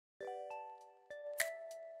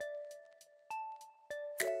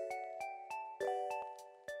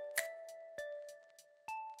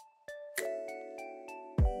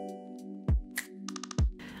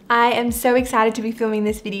I am so excited to be filming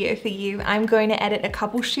this video for you. I'm going to edit a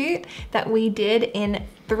couple shoot that we did in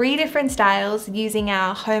 3 different styles using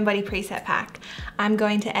our Homebody preset pack. I'm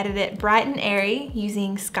going to edit it bright and airy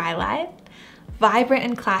using Skylight, vibrant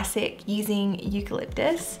and classic using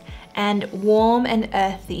Eucalyptus, and warm and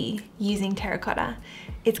earthy using Terracotta.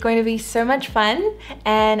 It's going to be so much fun,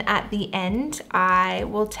 and at the end I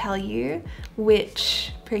will tell you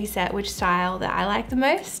which preset, which style that I like the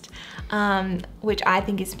most, which I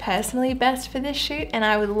think is personally best for this shoot, and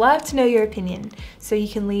I would love to know your opinion. So you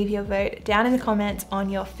can leave your vote down in the comments on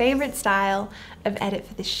your favorite style of edit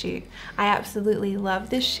for this shoot. I absolutely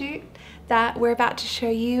love this shoot that we're about to show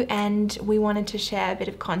you, and we wanted to share a bit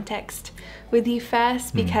of context with you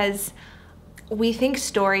first because we think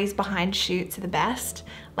stories behind shoots are the best.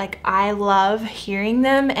 Like, I love hearing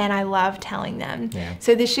them and I love telling them. Yeah.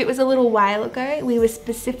 So this shoot was a little while ago. We were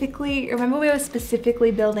specifically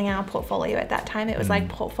building our portfolio at that time. It was like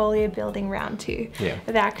portfolio building round 2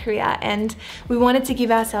 of our career. And we wanted to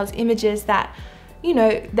give ourselves images that, you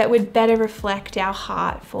know, that would better reflect our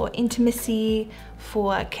heart for intimacy,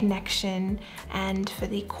 for connection, and for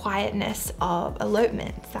the quietness of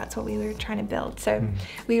elopements. That's what we were trying to build. So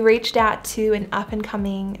we reached out to an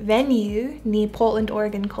up-and-coming venue near Portland,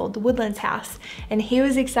 Oregon called the Woodlands House, and he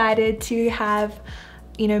was excited to have,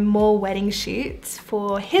 you know, more wedding shoots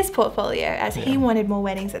for his portfolio, as he wanted more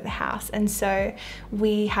weddings at the house. And so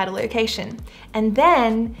we had a location. And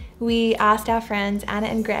then we asked our friends Anna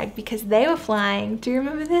and Greg, because they were flying, do you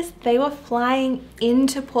remember this? They were flying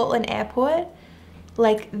into Portland Airport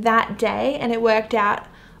like that day, and it worked out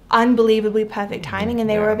unbelievably perfect timing, and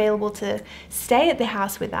they were available to stay at the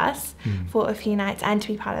house with us for a few nights and to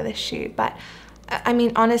be part of the shoot. But I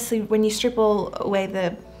mean, honestly, when you strip all away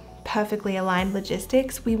the perfectly aligned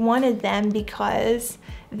logistics, we wanted them because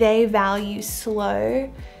they value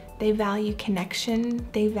slow, they value connection,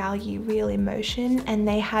 they value real emotion, and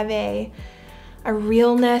they have a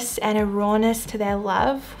realness and a rawness to their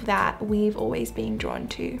love that we've always been drawn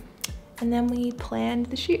to. And then we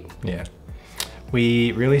planned the shoot. Yeah.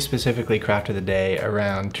 We really specifically crafted the day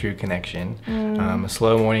around true connection. A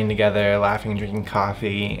slow morning together, laughing, drinking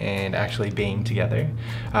coffee, and actually being together.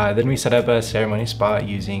 Then we set up a ceremony spot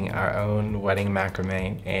using our own wedding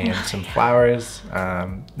macrame and some flowers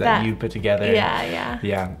that you put together.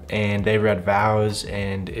 Yeah, and they read vows,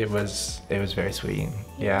 and it was very sweet.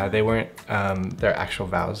 Yeah, they weren't their actual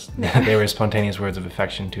vows. They were spontaneous words of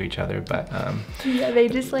affection to each other, but yeah, they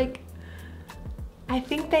just like, I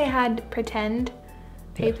think they had pretend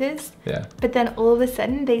papers, but then all of a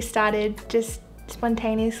sudden they started just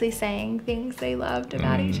spontaneously saying things they loved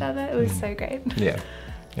about each other. It was so great. Yeah,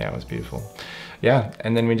 it was beautiful. Yeah,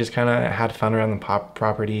 and then we just kind of had fun around the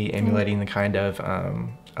property, emulating the kind of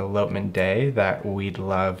elopement day that we'd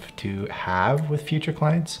love to have with future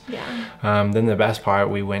clients. Then the best part,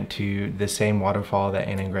 we went to the same waterfall that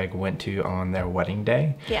Anna and Greg went to on their wedding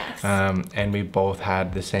day. And we both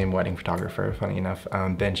had the same wedding photographer, funny enough,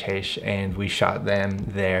 Ben Chase, and we shot them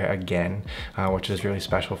there again, which was really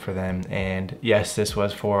special for them. And yes, this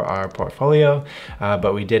was for our portfolio,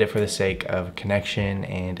 but we did it for the sake of connection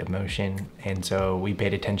and emotion. And so we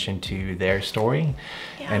paid attention to their story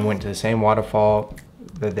and went to the same waterfall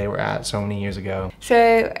that they were at so many years ago.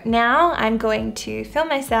 So now I'm going to film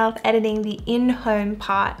myself editing the in-home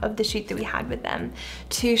part of the shoot that we had with them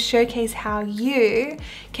to showcase how you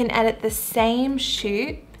can edit the same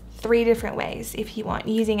shoot 3 different ways if you want,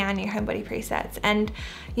 using our new Homebody presets. And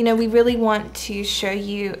you know, we really want to show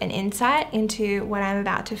you an insight into what I'm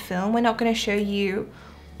about to film. We're not going to show you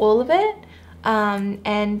all of it,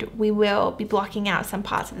 and we will be blocking out some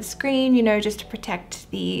parts of the screen, you know, just to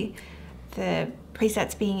protect the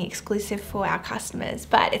presets being exclusive for our customers.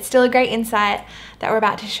 But it's still a great insight that we're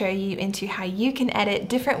about to show you into how you can edit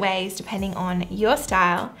different ways depending on your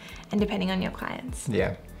style and depending on your clients.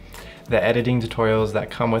 Yeah. The editing tutorials that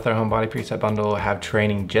come with our Homebody preset bundle have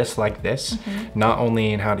training just like this, not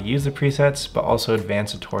only in how to use the presets, but also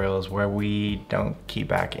advanced tutorials where we don't keep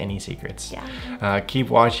back any secrets. Keep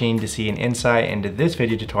watching to see an insight into this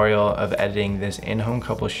video tutorial of editing this in-home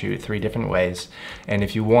couple shoot 3 different ways. And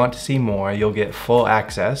if you want to see more, you'll get full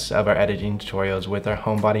access of our editing tutorials with our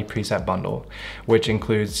Homebody preset bundle, which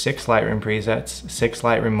includes 6 Lightroom presets, 6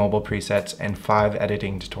 Lightroom mobile presets, and 5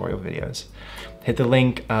 editing tutorial videos. Hit the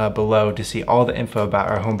link below to see all the info about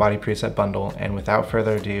our Homebody preset bundle, and without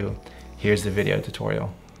further ado, here's the video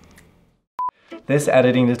tutorial. This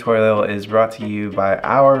editing tutorial is brought to you by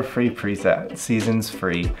our free preset, Seasons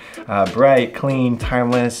Free. Bright, clean,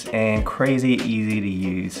 timeless, and crazy easy to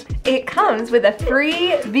use. It comes with a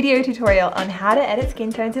free video tutorial on how to edit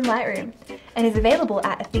skin tones in Lightroom. and is available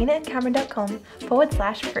at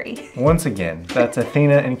athenaandcameron.com/free. Once again, that's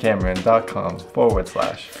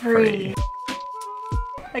athenaandcameron.com/free.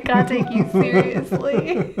 I can't take you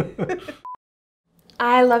seriously.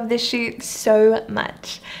 I love this shoot so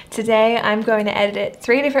much. Today I'm going to edit it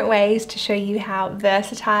 3 different ways to show you how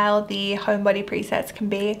versatile the Homebody presets can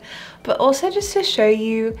be, but also just to show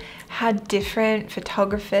you how different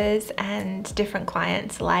photographers and different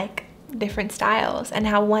clients like different styles and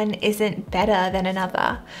how one isn't better than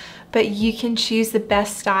another. But you can choose the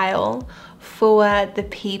best style for the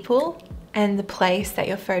people and the place that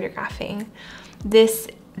you're photographing. This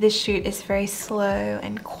shoot is very slow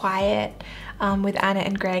and quiet. With Anna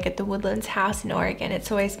and Greg at the Woodlands house in Oregon.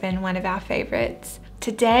 It's always been one of our favorites.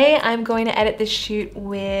 Today I'm going to edit this shoot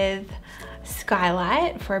with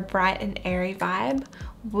Skylight for a bright and airy vibe,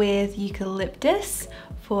 with Eucalyptus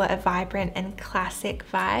for a vibrant and classic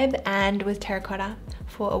vibe, and with Terracotta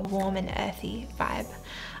for a warm and earthy vibe.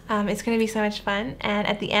 It's going to be so much fun, and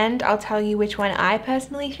at the end I'll tell you which one I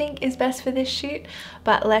personally think is best for this shoot,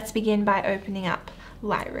 but let's begin by opening up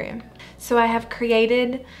Lightroom. So I have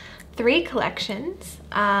created 3 collections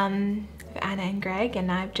of Anna and Greg, and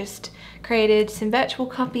I've just created some virtual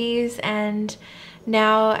copies, and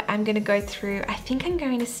now I'm going to go through. I think I'm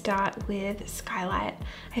going to start with Skylight.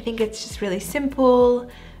 I think it's just really simple,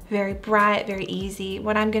 very bright, very easy.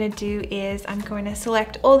 What I'm going to do is I'm going to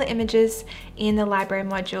select all the images in the library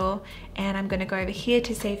module, and I'm going to go over here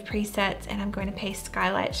to save presets, and I'm going to paste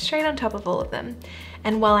Skylight straight on top of all of them.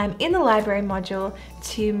 And while I'm in the library module,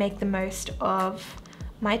 to make the most of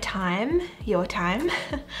my time, your time,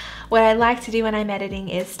 what I like to do when I'm editing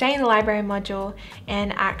is stay in the library module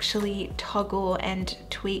and actually toggle and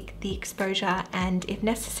tweak the exposure and, if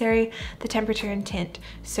necessary, the temperature and tint.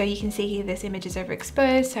 So you can see here this image is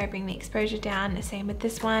overexposed, so I bring the exposure down. The same with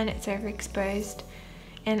this one, it's overexposed.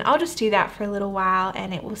 And I'll just do that for a little while,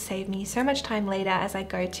 and it will save me so much time later as I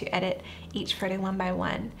go to edit each photo one by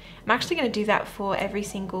one. I'm actually going to do that for every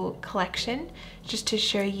single collection, just to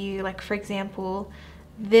show you, like for example,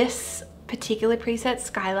 this particular preset,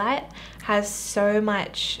 Skylight, has so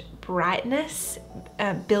much brightness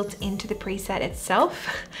built into the preset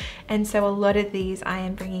itself. And so a lot of these I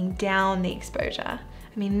am bringing down the exposure.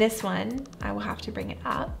 I mean, this one, I will have to bring it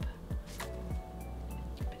up.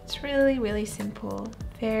 It's really, really simple,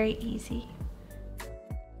 very easy.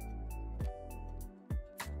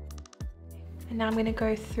 And now I'm going to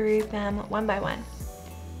go through them one by one.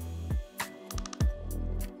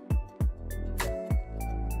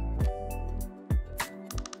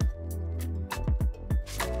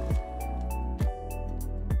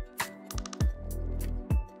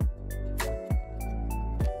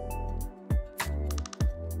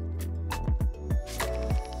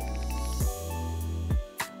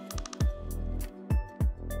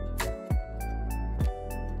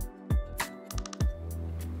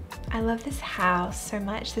 I love this house so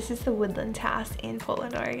much. This is the Woodlands house in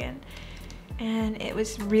Portland, Oregon. And it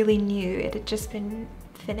was really new. It had just been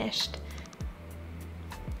finished.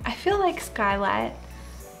 I feel like Skylight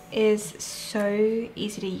is so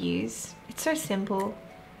easy to use. It's so simple.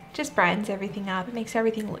 It just brightens everything up. It makes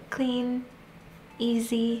everything look clean,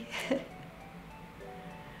 easy.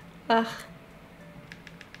 Ugh.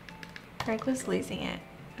 Greg was losing it.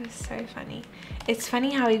 It was so funny. It's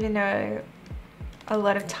funny how even though a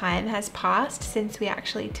lot of time has passed since we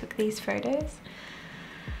actually took these photos,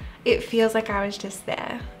 it feels like I was just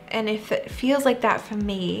there. And if it feels like that for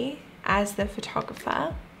me as the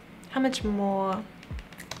photographer, how much more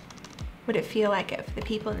would it feel like it for the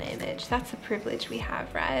people in the image? That's the privilege we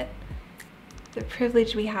have, right? The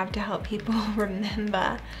privilege we have to help people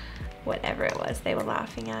remember whatever it was they were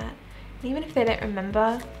laughing at. And even if they don't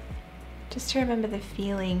remember, just to remember the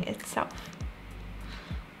feeling itself.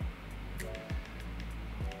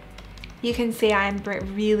 You can see I'm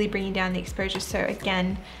really bringing down the exposure. So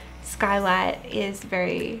again, Skylight is a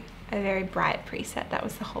very bright preset. That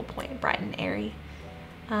was the whole point, bright and airy.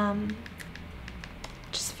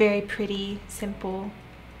 Just very pretty, simple,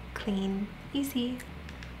 clean, easy.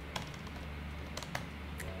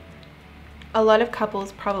 A lot of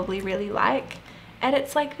couples probably really like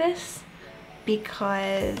edits like this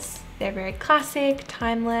because they're very classic,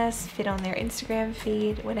 timeless, fit on their Instagram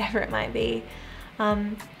feed, whatever it might be.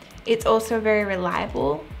 It's also a very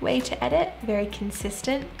reliable way to edit, very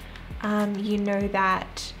consistent. You know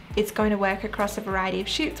that it's going to work across a variety of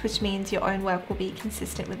shoots, which means your own work will be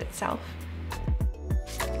consistent with itself.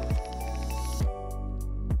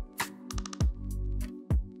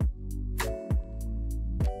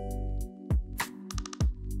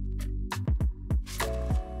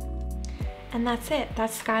 And that's it,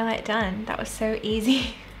 that's Skylight done. That was so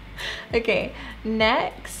easy. Okay,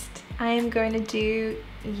 next I am going to do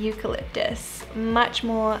Eucalyptus. Much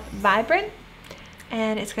more vibrant,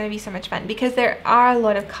 and it's going to be so much fun because there are a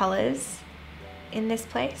lot of colors in this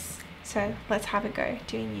place. So let's have a go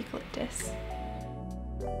doing Eucalyptus.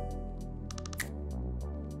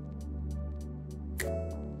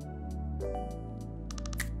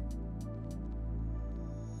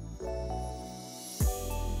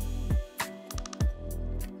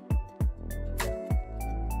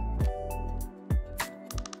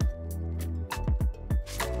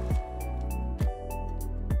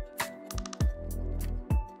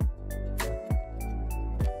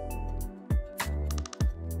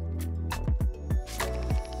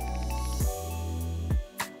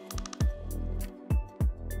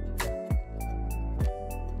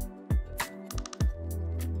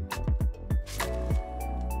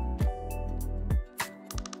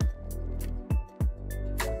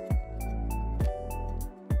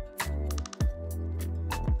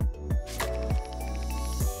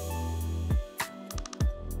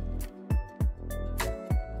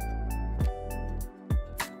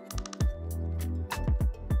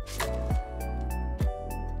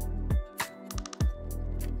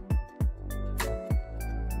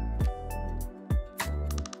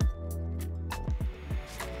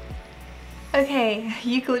 Okay,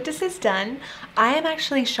 Eucalyptus is done. I am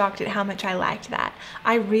actually shocked at how much I liked that.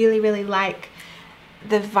 I really like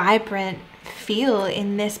the vibrant feel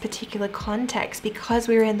in this particular context because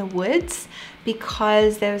we were in the woods,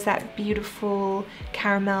 because there was that beautiful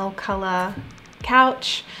caramel color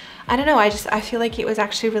couch. I don't know, I feel like it was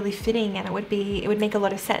actually really fitting, and it would make a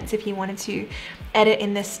lot of sense if you wanted to edit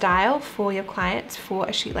in this style for your clients for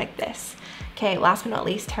a shoot like this. Okay, last but not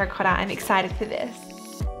least, Terracotta. I'm excited for this.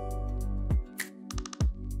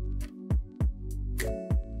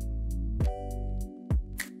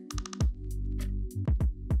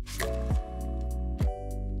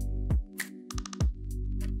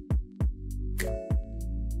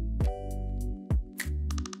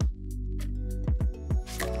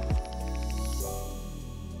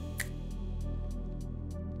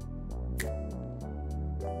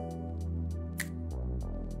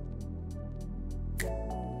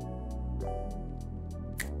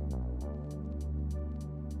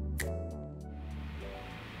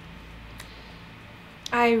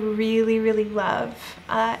 I really love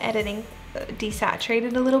editing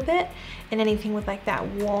desaturated a little bit and anything with like that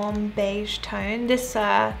warm beige tone. This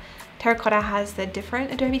Terracotta has the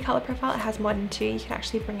different Adobe color profile. It has modern too. You can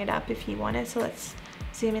actually bring it up if you want it. So let's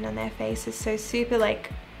zoom in on their faces. So super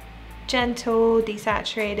like gentle,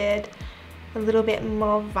 desaturated, a little bit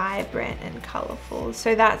more vibrant and colorful.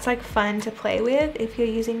 So that's like fun to play with if you're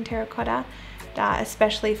using Terracotta,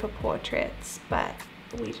 especially for portraits. But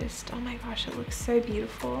we just, oh my gosh, it looks so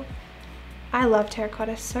beautiful. I love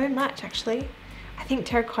Terracotta so much actually. I think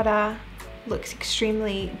Terracotta looks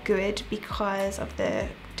extremely good because of the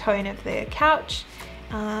tone of the couch,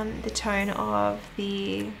 the tone of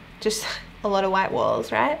the, just a lot of white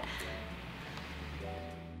walls, right?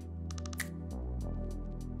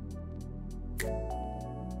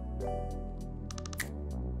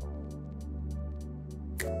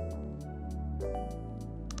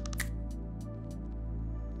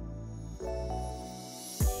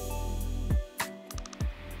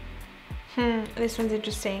 This one's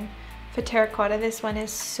interesting. For Terracotta, this one is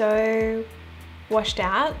so washed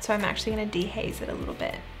out, so I'm actually going to dehaze it a little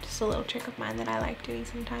bit. Just a little trick of mine that I like doing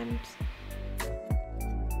sometimes.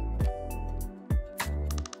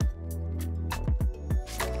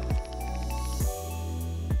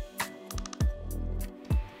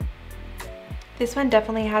 This one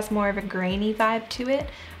definitely has more of a grainy vibe to it.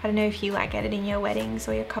 I don't know if you like editing your weddings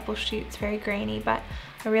or your couple shoots very grainy, but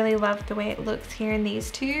I really love the way it looks here in these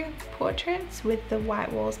two portraits with the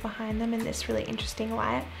white walls behind them and this really interesting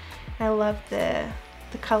light. And I love the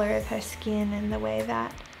color of her skin and the way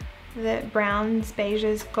that the browns,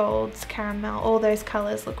 beiges, golds, caramel, all those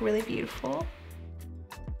colors look really beautiful.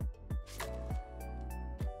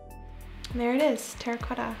 And there it is,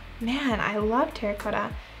 Terracotta. Man, I love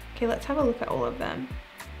Terracotta. Okay, let's have a look at all of them.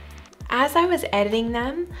 As I was editing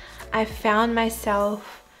them, I found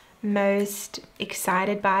myself most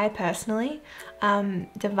excited by, personally, the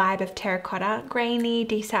vibe of Terracotta. Grainy,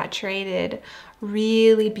 desaturated,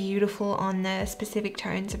 really beautiful on the specific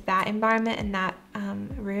tones of that environment and that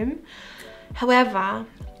room. However,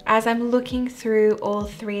 as I'm looking through all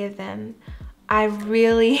three of them, I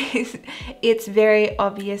really, it's very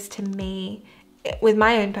obvious to me, with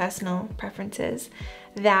my own personal preferences,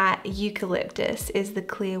 that Eucalyptus is the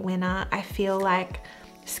clear winner. I feel like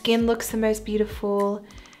skin looks the most beautiful.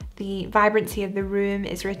 the vibrancy of the room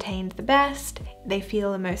is retained the best. They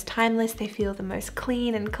feel the most timeless, they feel the most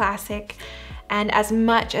clean and classic. And as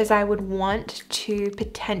much as I would want to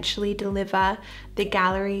potentially deliver the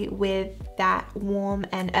gallery with that warm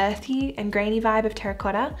and earthy and grainy vibe of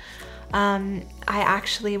Terracotta, I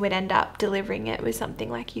actually would end up delivering it with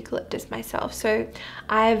something like Eucalyptus myself. So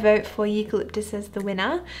I vote for Eucalyptus as the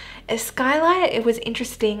winner. A Skylight, it was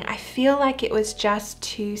interesting. I feel like it was just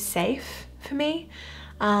too safe for me.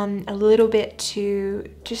 A little bit too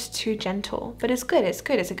gentle, but it's good.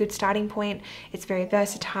 It's a good starting point. It's very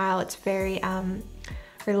versatile. It's very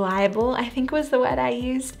reliable, I think was the word I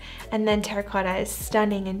used. And then Terracotta is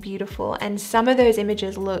stunning and beautiful. And some of those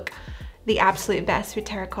images look the absolute best with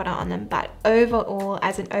Terracotta on them. But overall,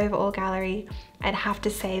 as an overall gallery, I'd have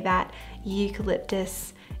to say that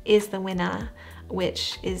Eucalyptus is the winner,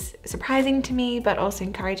 which is surprising to me, but also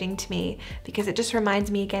encouraging to me, because it just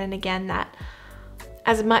reminds me again and again that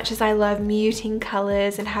as much as I love muting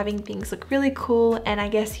colors and having things look really cool, and I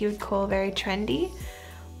guess you would call very trendy,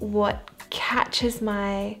 what catches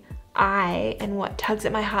my eye and what tugs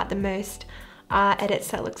at my heart the most are edits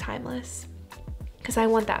that look timeless. Because I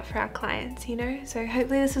want that for our clients, you know? So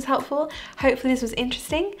hopefully this was helpful. Hopefully this was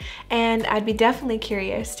interesting. And I'd be definitely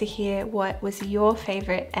curious to hear what was your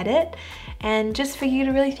favorite edit, and just for you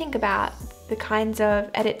to really think about the kinds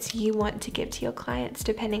of edits you want to give to your clients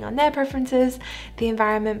depending on their preferences, the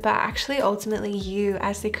environment, but actually ultimately you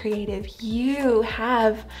as the creative, you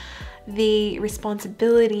have the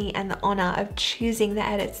responsibility and the honor of choosing the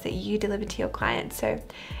edits that you deliver to your clients. So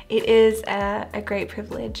it is a great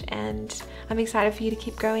privilege, and I'm excited for you to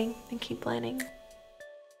keep growing and keep learning.